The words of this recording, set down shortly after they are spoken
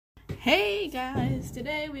Hey guys,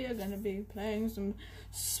 today we are going to be playing some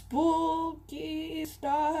Spooky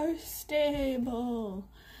Star Stable.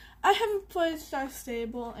 I haven't played Star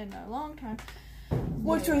Stable in a long time,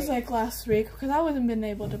 which was like last week, because I wasn't been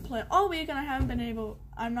able to play all week, and I'm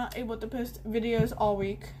not able to post videos all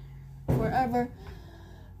week, forever.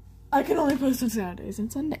 I can only post on Saturdays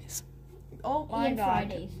and Sundays. Oh my and god.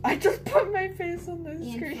 Fridays. I just put my face on the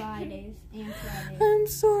And screen. Fridays. And Fridays. I'm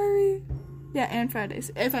sorry. Yeah, and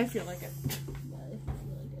Fridays, if I feel like it.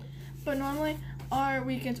 But normally, our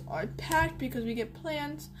weekends are packed because we get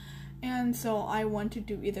plans, and so I want to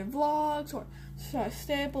do either vlogs or Star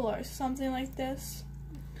Stable or something like this.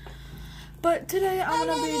 But today I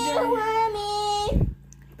want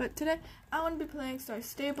to be playing Star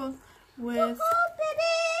Stable with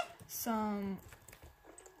some.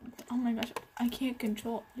 Oh my gosh, I can't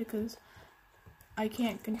control because I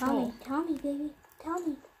can't control. Tell me, baby. Tell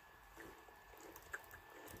me.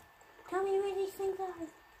 Tell me where these things are.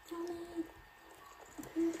 Tell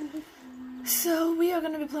me. So we are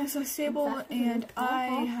going to be playing Star Stable, and I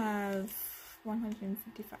have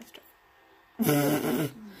 155 stuff.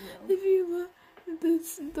 If you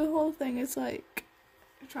the whole thing is like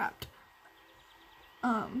trapped.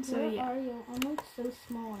 So where yeah. are you? I'm like so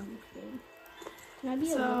small on this game. Can I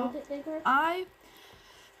be a little bit bigger? I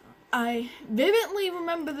vividly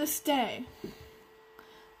remember this day.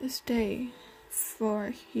 This day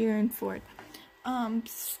for here in Fort.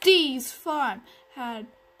 Steve's Farm had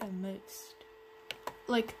the most.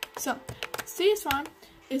 Steve's Farm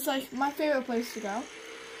is like my favorite place to go.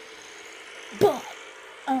 But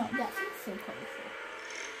That's so colorful.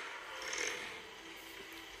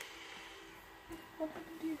 What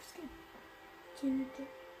happened to your skin?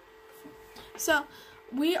 So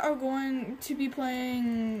we are going to be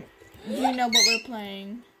playing. You know what we're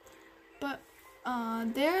playing, but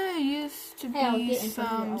there used to be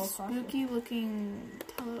some spooky looking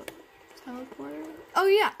teleporter. Oh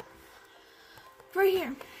yeah, right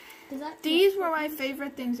here. These were my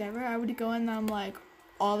favorite things ever. I would go in them like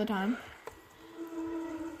all the time,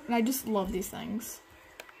 and I just love these things.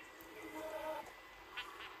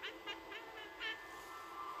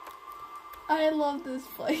 I love this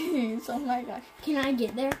place. Oh my gosh. Can I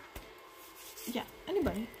get there? Yeah,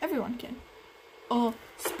 anybody, everyone can. Oh,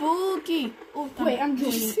 spooky! Oh, thunder. Wait, I'm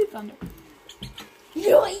joining. Did you see thunder?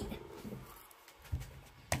 Join!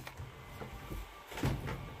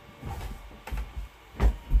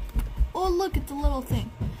 Oh, look, it's a little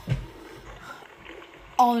thing.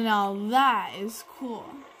 Oh, now that is cool.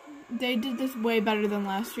 They did this way better than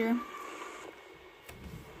last year.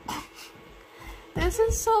 This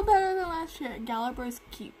is so better than last year. Galloper's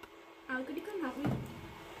Keep. Could you come help me?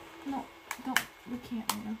 No, don't. We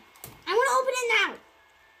can't right now. I want to open it now.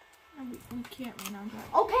 No, we can't right now,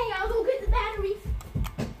 Jack. Okay, I'll go get the batteries.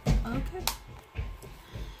 Okay.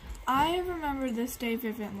 I remember this day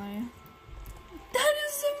vividly. That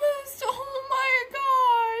is the most. Oh my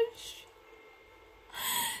gosh!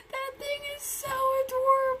 That thing is so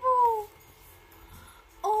adorable.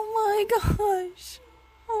 Oh my gosh!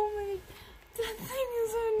 Oh my. That thing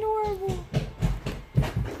is adorable.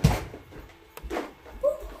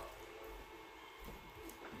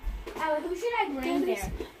 Who should I bring That there? is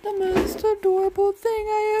the most adorable thing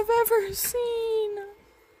I have ever seen.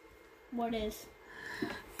 What is?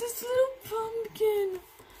 This little pumpkin.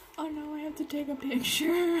 Oh no, I have to take a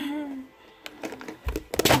picture.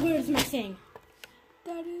 Where's my thing?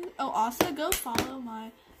 That is. Oh, also go follow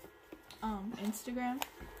my Instagram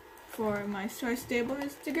for my Star Stable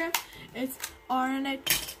Instagram. It's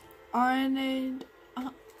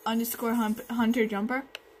 _hunter_jumper.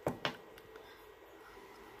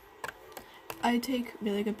 I take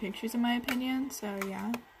really good pictures in my opinion, so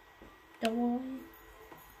yeah.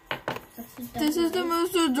 This is the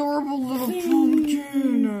most adorable little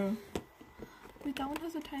pumpkin. Wait, that one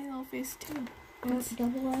has a tiny little face too. Oh my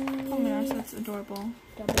gosh, that's adorable.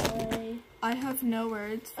 I have no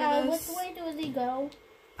words for this. Which way does he go?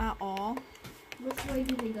 At all. Which way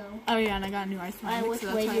do they go? Oh yeah, and I got a new ice cream, Which so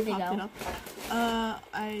that's way why do I they popped go? it up.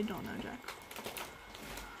 I don't know, Jack.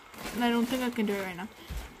 And I don't think I can do it right now.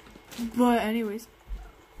 But anyways,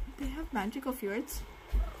 they have magical fjords.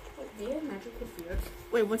 Wait, they have magical fjords?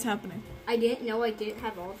 Wait, what's happening? I didn't know I didn't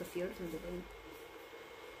have all the fjords in the game.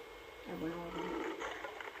 I went all of them.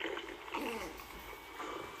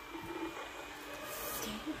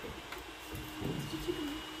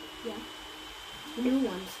 Yeah. The new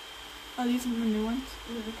ones. Oh, these are the new ones?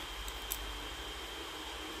 Mm-hmm.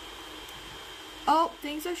 Oh,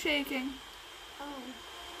 things are shaking. Oh.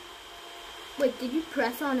 Wait, did you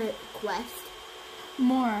press on a quest?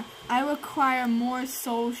 More. I require more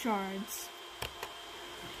soul shards.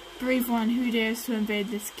 Brave one who dares to invade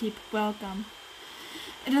this keep, welcome.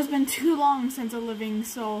 It has been too long since a living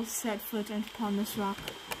soul set foot upon this rock.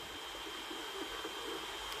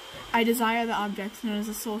 I desire the objects known as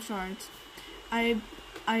the soul shards. I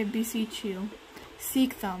beseech you,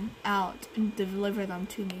 seek them out and deliver them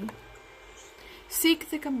to me. Seek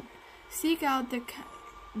out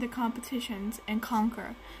the competitions and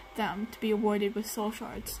conquer them to be awarded with soul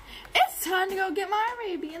shards. It's time to go get my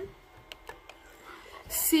Arabian.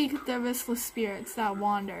 Seek the restless spirits that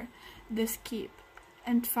wander this keep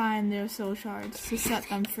and find their soul shards to set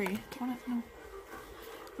them free. No.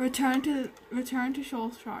 Return to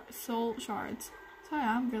soul shards. Sorry,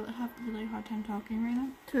 I'm have a really hard time talking right now.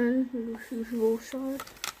 Turn to soul shards.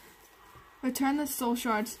 Return the soul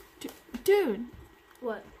shards to... Dude!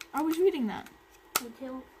 What? I was reading that.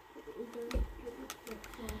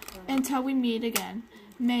 Until we meet again.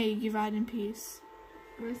 May you ride in peace.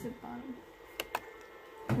 Where's the bottom?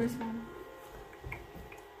 Where's the bottom?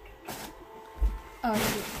 Oh,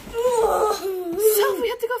 shoot. So we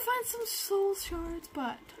have to go find some soul shards,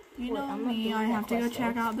 but you know me, I have to go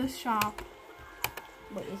check out this shop.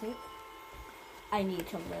 What is it? I need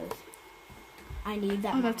some of those. I need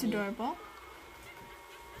that. Oh, that's adorable.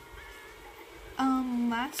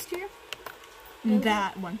 Last year,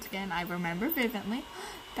 that once again I remember vividly.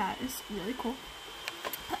 That is really cool.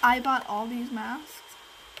 I bought all these masks.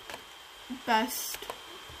 Best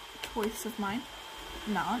choice of mine.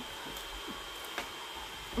 Not.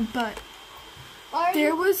 But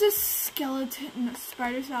there was a skeleton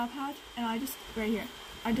spider Sour Patch, and I just right here.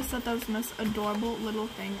 I just thought that was the most adorable little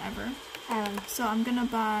thing ever. So I'm gonna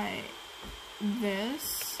buy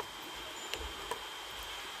this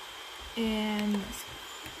and this.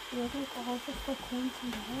 You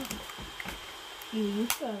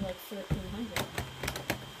used to have like 1,300.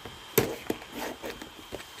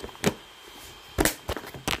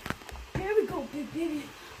 Here we go, big baby.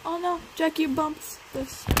 Oh no, Jackie bumps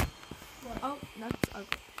this. What? Oh, that's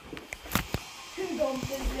ugly. Here we go,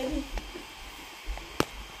 big baby.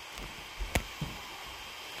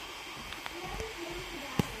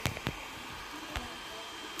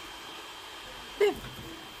 There.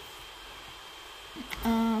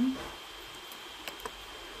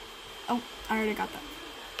 Oh, I already got that.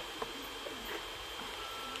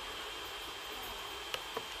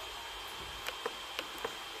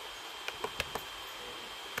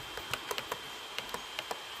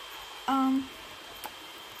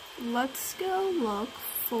 Let's go look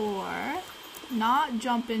for, not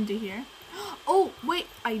jump into here. Oh, wait,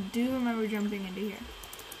 I do remember jumping into here.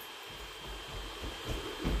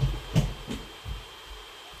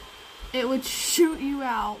 It would shoot you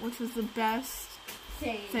out, which was the best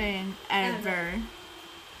thing ever.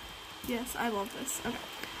 Yes, I love this. Okay.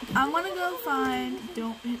 I'm gonna go find,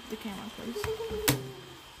 don't hit the camera, please.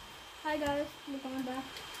 Hi guys, we're coming back.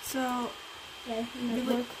 So, Yeah,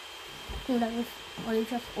 really, or you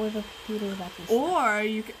just order computer back. or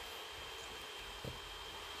you can.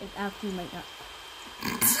 It actually might not.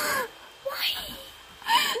 Why?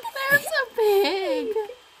 There's a pig.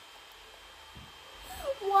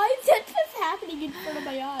 Why is that just happening in front of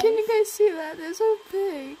my eyes? Can you guys see that? There's a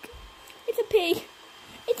pig. It's a pig.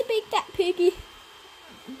 It's a big fat piggy.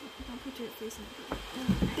 Don't put your face in the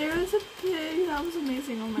pig. There is a pig. That was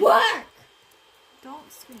amazing. Oh my What? God.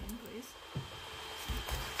 Don't scream, please.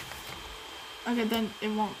 Okay, then it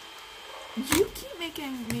won't. You keep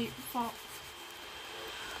making me fall.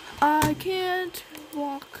 I can't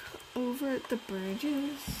walk over the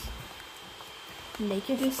bridges.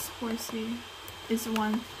 Naked. This horsey is the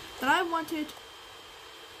one that I wanted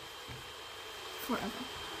forever.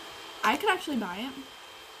 I could actually buy it.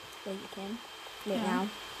 Yeah, you can. Right Yeah. now.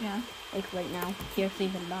 Yeah. Like right now. Seriously,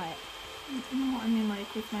 even buy it. No, I mean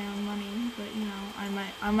like with my own money, but you know,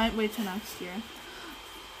 I might wait till next year.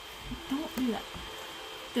 Don't do that.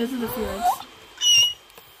 Those are the fjords. Oh,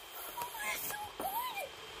 that's so good.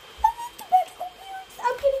 I love the magical beards.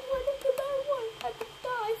 I'm getting one of the bad ones. I could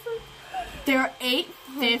die for. They're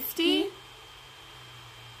 $8.50.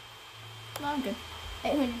 No, I'm good.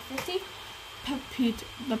 850. Pepita,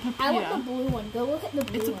 the I want papita. the blue one. Go look at the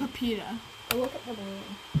blue It's a one. papita. Go look at the blue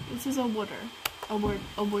one. This is a wooder. A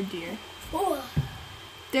wood deer. Oh.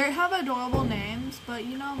 They have adorable names, but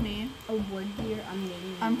you know me. A wood deer.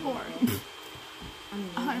 I'm poor.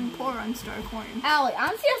 I'm poor on Star Coin. Allie,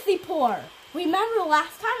 I'm seriously poor. Remember the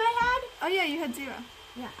last time I had? Oh yeah, you had 0.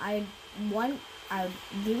 Yeah, I had one. I had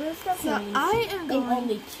 0 stuff. So I am and going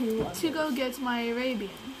only 2 of to those. go get my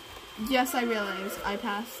Arabian. Yes, I realize I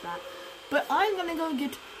passed that. But I'm gonna go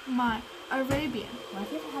get my Arabian. Why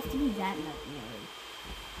does it have to be that nightmare?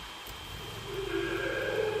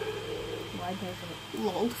 Why I definitely.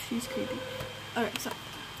 Lol, she's creepy. Alright, so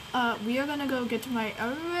we are gonna go get to my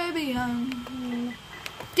Arabian.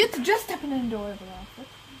 Just stepping in the door of the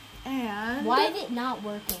office. And Why is it not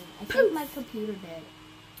working? I think my computer did.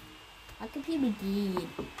 My computer did.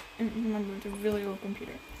 and remember, it's a really old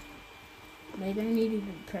computer. Maybe I need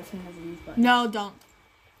to press one of these buttons. No, don't.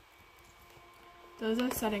 Those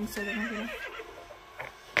are settings to the computer.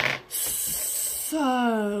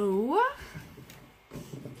 So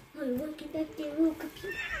I'm looking at the little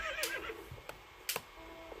computer.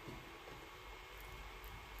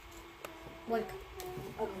 Like,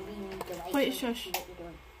 oh, we need to like. wait, shush. What you're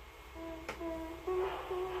doing.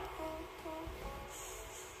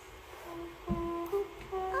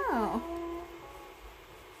 Oh.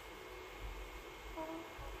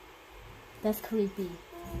 That's creepy.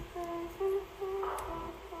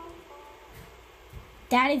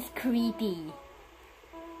 That is creepy.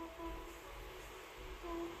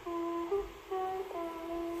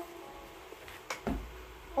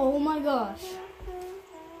 Oh my gosh.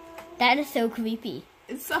 That is so creepy.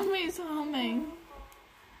 It's somebody's humming.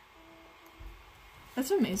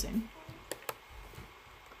 That's amazing.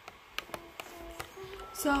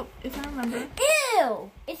 So, if I remember,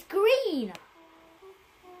 Ew! It's green.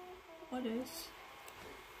 what is?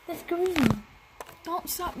 It's green. Don't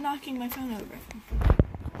stop knocking my phone over.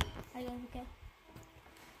 Are you okay?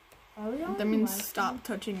 Are we on That means live? stop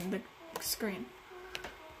touching the screen.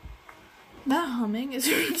 That humming is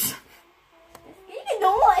It's getting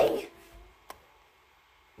annoying.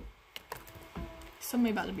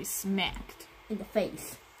 somebody about to be smacked. In the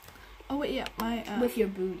face. Oh wait, yeah, With your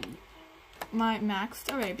booty. my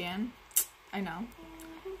maxed Arabian. I know.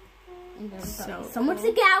 So Someone's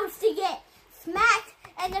cool. supposed to get smacked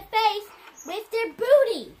in the face with their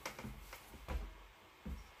booty.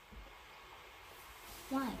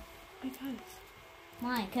 Why? Because.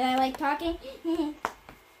 Why? Because I like talking? I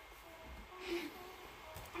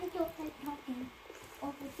don't like talking.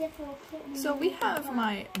 So we have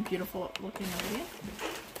my beautiful looking Arabian.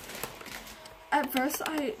 At first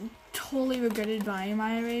I totally regretted buying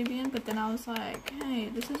my Arabian, but then I was like, hey,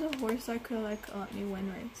 this is a horse that could like let me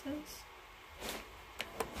win races.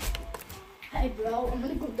 Hey bro, I'm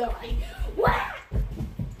gonna go die. What?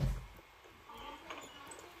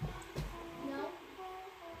 No.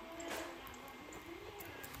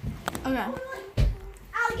 Okay,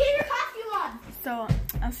 I'll get your costume on. so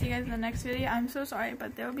I'll see you guys in the next video. I'm so sorry,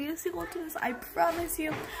 but there will be a sequel to this. I promise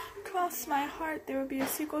you, cross my heart, there will be a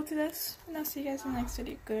sequel to this. And I'll see you guys in the next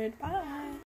video. Goodbye.